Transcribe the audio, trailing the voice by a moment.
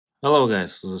Hello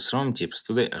guys, this is Rom Tips.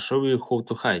 Today I show you how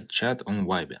to hide chat on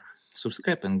Viber.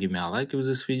 Subscribe and give me a like if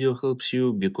this video helps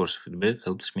you, because feedback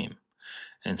helps me.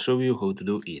 And show you how to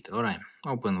do it. Alright,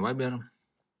 open Viber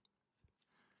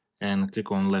and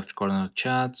click on left corner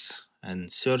chats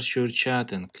and search your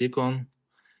chat and click on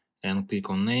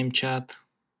name chat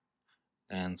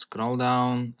and scroll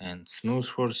down and snooze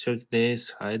for 30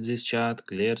 days, hide this chat,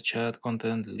 clear chat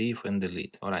content, leave and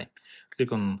delete. Alright,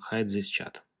 click on hide this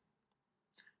chat.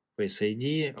 Face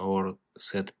ID or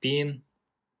set pin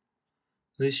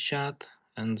this chat,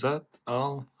 and that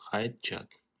all hide chat.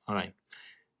 Alright,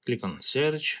 click on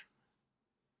search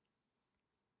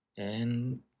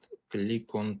and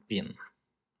click on pin,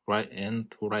 right, and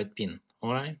to write pin.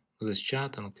 Alright, this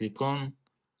chat and click on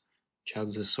chat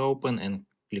this open and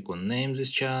click on name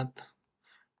this chat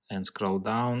and scroll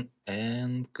down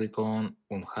and click on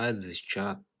unhide this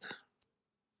chat.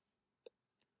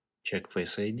 Check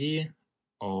face ID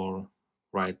or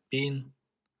write pin,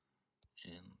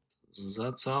 and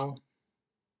that's all.